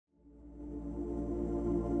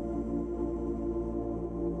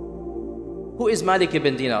Who is Malik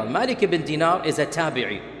ibn Dinar? Malik ibn Dinar is a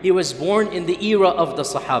tabi'i. He was born in the era of the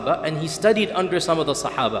Sahaba and he studied under some of the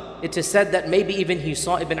Sahaba. It is said that maybe even he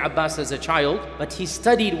saw Ibn Abbas as a child, but he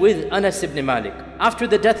studied with Anas ibn Malik. After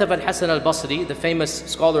the death of Al-Hasan al-Basri, the famous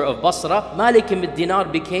scholar of Basra, Malik ibn Dinar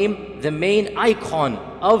became the main icon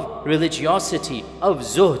of religiosity, of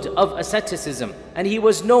zuhd, of asceticism. And he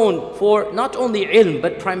was known for not only ilm,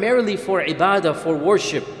 but primarily for ibadah, for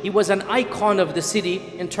worship. He was an icon of the city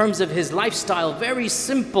in terms of his lifestyle, very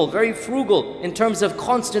simple, very frugal, in terms of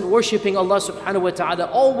constant worshipping Allah subhanahu wa ta'ala,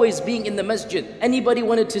 always being in the masjid. Anybody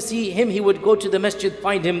wanted to see him, he would go to the masjid,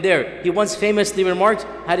 find him there. He once famously remarked,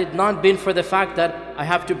 had it not been for the fact that I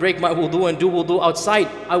have to break my wudu and do wudu outside,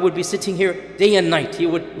 I would be sitting here day and night. He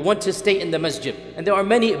would want to stay in the masjid. And there are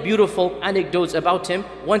many beautiful anecdotes about him.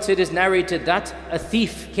 Once it is narrated that a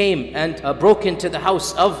thief came and broke into the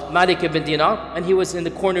house of Malik ibn Dinar, and he was in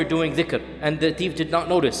the corner doing dhikr, and the thief did not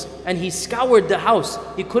notice. And he scoured the house.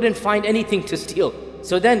 He couldn't find anything to steal.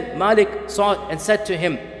 So then Malik saw it and said to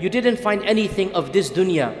him, you didn't find anything of this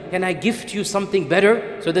dunya. Can I gift you something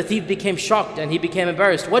better? So the thief became shocked and he became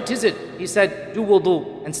embarrassed. What is it? He said, do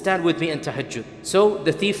wudu and stand with me in tahajjud. So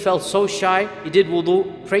the thief felt so shy. He did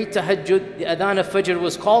wudu, prayed tahajjud. The adhan of Fajr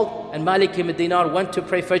was called and Malik ibn Dinar went to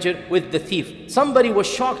pray Fajr with the thief. Somebody was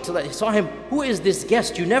shocked. He saw him. Who is this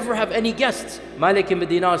guest? You never have any guests. Malik ibn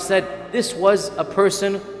Dinar said, this was a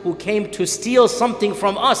person who came to steal something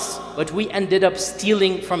from us, but we ended up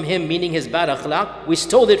stealing from him, meaning his bad akhlaq. We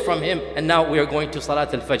stole it from him and now we are going to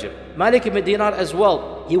Salat al-Fajr. Malik ibn Dinar as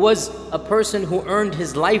well, he was a person who earned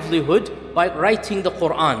his livelihood by writing the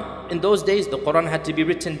Quran. In those days, the Quran had to be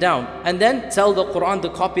written down and then sell the Quran, the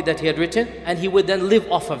copy that he had written, and he would then live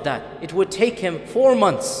off of that. It would take him 4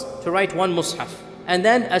 months to write one mushaf. And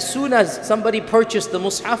then as soon as somebody purchased the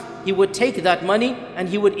mushaf, he would take that money and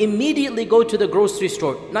he would immediately go to the grocery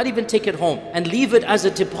store, not even take it home, and leave it as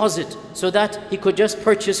a deposit so that he could just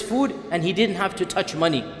purchase food and he didn't have to touch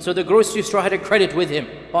money. So the grocery store had a credit with him.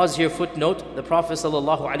 Pause here, footnote. The Prophet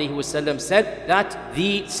ﷺ said that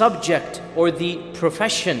the subject or the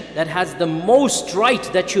profession that has the most right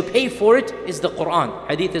that you pay for it is the Quran.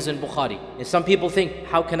 Hadith is in Bukhari. And some people think,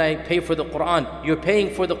 how can I pay for the Quran? You're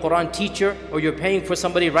paying for the Quran teacher or you're paying for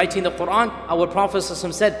somebody writing the Quran. Our Prophet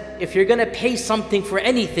ﷺ said, if you're going to pay something for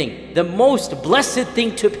anything, the most blessed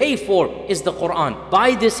thing to pay for is the Quran.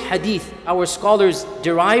 By this hadith, our scholars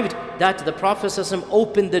derived that the Prophet ﷺ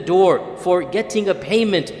opened the door for getting a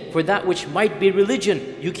payment for that which might be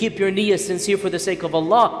religion. You keep your niyyah sincere for the sake of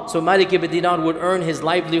Allah. So Malik ibn Dinar would earn his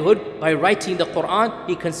livelihood by writing the Quran.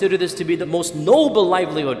 He considered this to be the most noble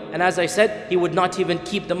livelihood. And as I said, he would not even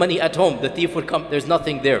keep the money at home. The thief would come, there's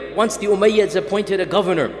nothing there. Once the Umayyads appointed a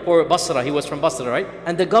governor for Basra. He was from Basra, right?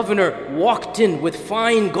 And the governor walked in with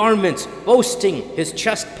fine garments, boasting, his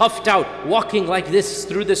chest puffed out, walking like this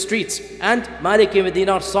through the streets. And Malik ibn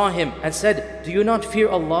Dinar saw him and said, do you not fear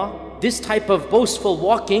Allah? This type of boastful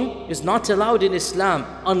walking is not allowed in Islam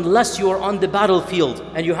unless you are on the battlefield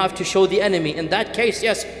and you have to show the enemy. In that case,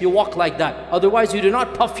 yes, you walk like that. Otherwise, you do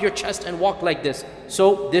not puff your chest and walk like this.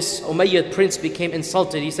 So this Umayyad prince became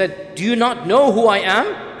insulted. He said, do you not know who I am?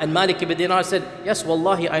 And Malik ibn Dinar said, yes,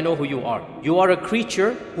 wallahi, I know who you are. You are a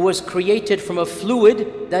creature who was created from a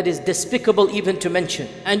fluid that is despicable even to mention.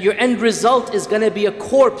 And your end result is going to be a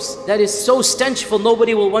corpse that is so stenchful,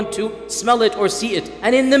 nobody will want to smell it or see it.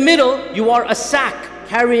 And in the middle, you are a sack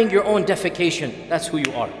carrying your own defecation. That's who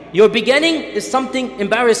you are. Your beginning is something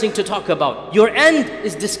embarrassing to talk about. Your end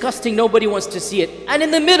is disgusting, nobody wants to see it. And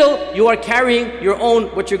in the middle, you are carrying your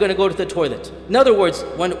own, what you're going to go to the toilet. In other words,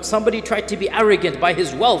 when somebody tried to be arrogant by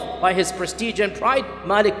his wealth, by his prestige and pride,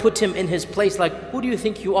 Malik put him in his place like, who do you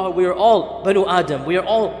think you are? We are all Banu Adam. We are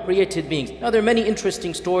all created beings. Now there are many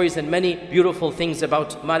interesting stories and many beautiful things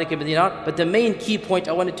about Malik ibn Dinar, but the main key point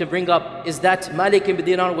I wanted to bring up is that Malik ibn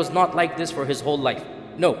Dinar was not like this for his whole life.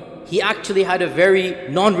 No, he actually had a very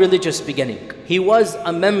non-religious beginning. He was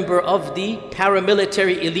a member of the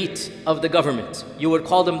paramilitary elite of the government. You would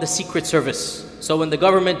call them the Secret Service. So when the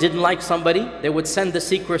government didn't like somebody, they would send the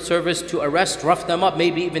Secret Service to arrest, rough them up,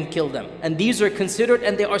 maybe even kill them. And these are considered,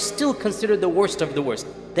 and they are still considered, the worst of the worst.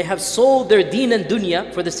 They have sold their deen and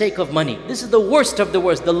dunya for the sake of money. This is the worst of the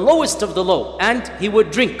worst, the lowest of the low. And he would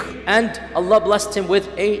drink. And Allah blessed him with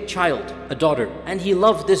a child, a daughter. And he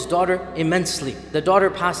loved this daughter immensely. The daughter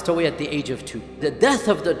passed away at the age of 2. The death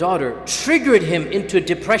of the daughter triggered him into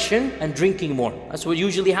depression and drinking more. That's what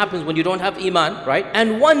usually happens when you don't have iman, right?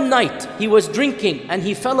 And one night he was drinking drinking and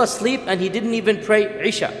he fell asleep and he didn't even pray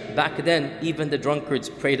Isha. Back then, even the drunkards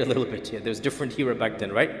prayed a little bit. Yeah, there was different era back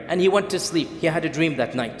then, right? And he went to sleep. He had a dream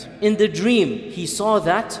that night. In the dream, he saw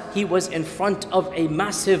that he was in front of a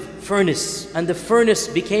massive furnace, and the furnace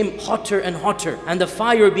became hotter and hotter, and the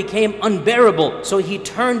fire became unbearable. So he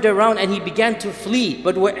turned around and he began to flee.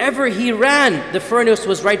 But wherever he ran, the furnace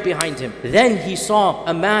was right behind him. Then he saw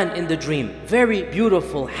a man in the dream, very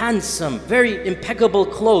beautiful, handsome, very impeccable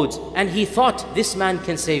clothes, and he thought, this man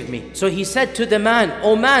can save me. So he said to the man,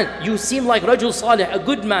 oh man, you seem like Rajul Salih, a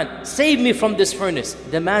good man, save me from this furnace.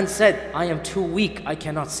 The man said, I am too weak, I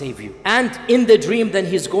cannot save you. And in the dream, then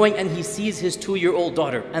he's going and he sees his 2-year-old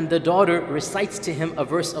daughter, and the daughter recites to him a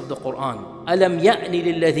verse of the Quran. أَلَمْ يَأْنِ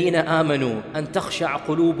لِلَّذِينَ آمَنُوا أَن تَخْشَعَ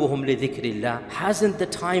قُلُوبُهُمْ لِذِكْرِ اللَّهِ. Hasn't the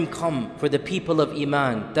time come for the people of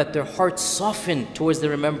Iman that their hearts soften towards the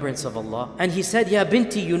remembrance of Allah? And he said, Ya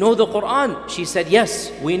binti, you know the Quran? She said,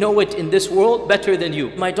 yes, we know it in this world better than you.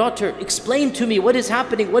 My daughter, explain to me what is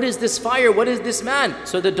happening. What is this fire? What is this man?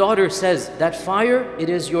 So the daughter says, that fire, it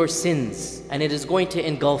is your sins, and it is going to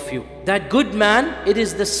engulf you. That good man, it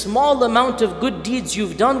is the small amount of good deeds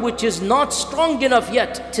you've done which is not strong enough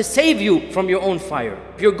yet to save you from your own fire.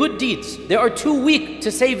 Your good deeds, they are too weak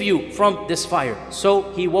to save you from this fire.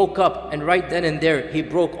 So he woke up, and right then and there he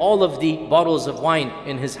broke all of the bottles of wine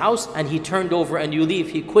in his house, and he turned over a new leaf.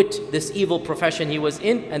 He quit this evil profession he was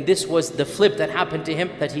in, and this was the flip that happened to him,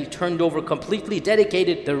 that he turned over completely,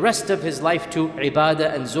 dedicated the rest of his life to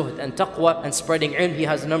ibadah and zuhd and taqwa and spreading ilm. He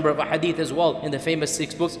has a number of hadith as well in the famous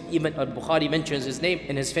 6 books. Even Al-Bukhari mentions his name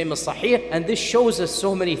in his famous Sahih. And this shows us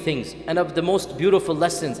so many things, and of the most beautiful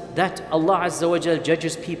lessons, that Allah Azza wa Jal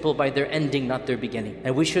judges people by their ending, not their beginning.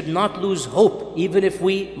 And we should not lose hope, even if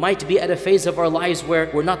we might be at a phase of our lives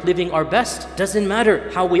where we're not living our best. Doesn't matter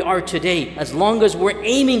how we are today, as long as we're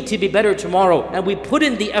aiming to be better tomorrow and we put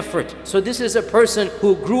in the effort. So this is a person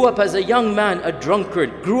who grew up as a young man, a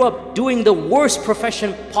drunkard, grew up doing the worst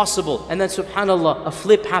profession possible, and then subhanallah, a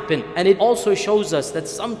flip happened. And it also shows us that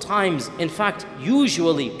sometimes, in fact,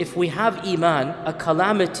 usually, if we have iman, a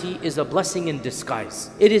calamity is a blessing in disguise.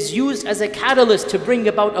 It is used as a catalyst to bring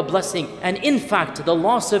about a blessing. And in fact, the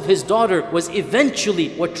loss of his daughter was eventually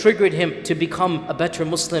what triggered him to become a better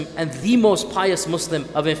Muslim and the most pious Muslim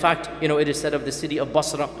of, in fact, it is said of the city of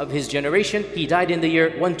Basra, of his generation. He died in the year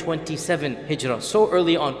 127 Hijrah, so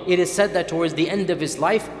early on. It is said that towards the end of his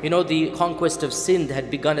life, the conquest of Sindh had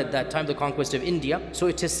begun at that time, the conquest of India. So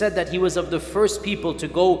it is said that he was of the first people to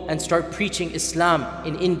go and start preaching Islam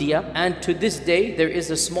in India. And to this day, there is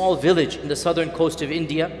a small village in the southern coast of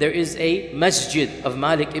India. There is a masjid of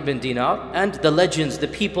Malik ibn Dinar, and the legends, the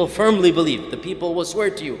people firmly believe, the people will swear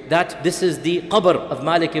to you, that this is the qabr of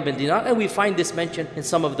Malik ibn Dinar. And we find this mentioned in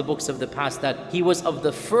some of the books of the past, that he was of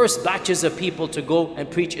the first batches of people to go and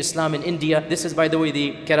preach Islam in India. This is, by the way,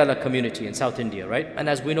 the Kerala community in South India, right? And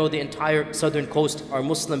as we know, the entire southern coast are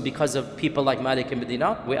Muslim because of people like Malik ibn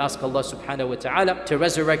Dinar. We ask Allah subhanahu wa ta'ala to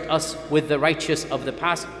resurrect us with the righteous of the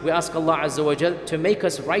past. We ask Allah Azza wa Jal to make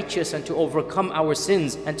us righteous and to overcome our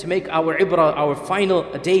sins, and to make our ibrah, our final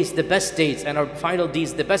days, the best days, and our final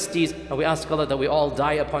deeds, the best deeds. And we ask Allah that we all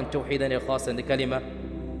die upon tawheed and ikhlas and the kalima